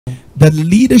The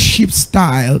leadership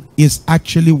style is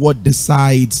actually what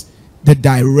decides the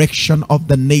direction of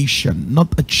the nation,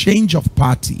 not a change of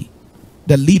party.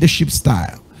 The leadership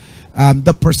style.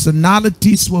 The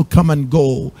personalities will come and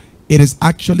go. It is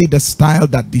actually the style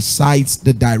that decides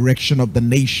the direction of the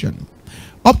nation.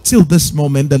 Up till this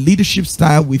moment, the leadership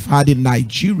style we've had in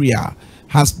Nigeria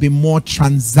has been more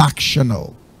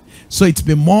transactional. So it's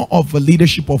been more of a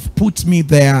leadership of put me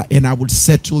there and I will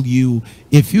settle you.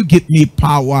 If you give me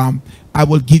power, I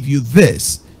will give you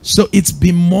this. So it's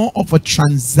been more of a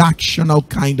transactional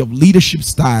kind of leadership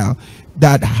style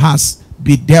that has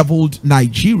bedeviled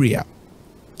Nigeria.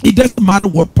 It doesn't matter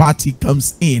what party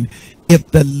comes in.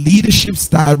 If the leadership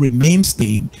style remains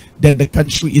same, then the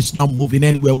country is not moving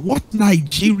anywhere. What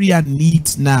Nigeria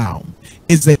needs now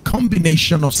is a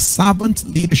combination of servant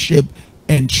leadership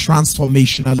and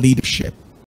transformational leadership.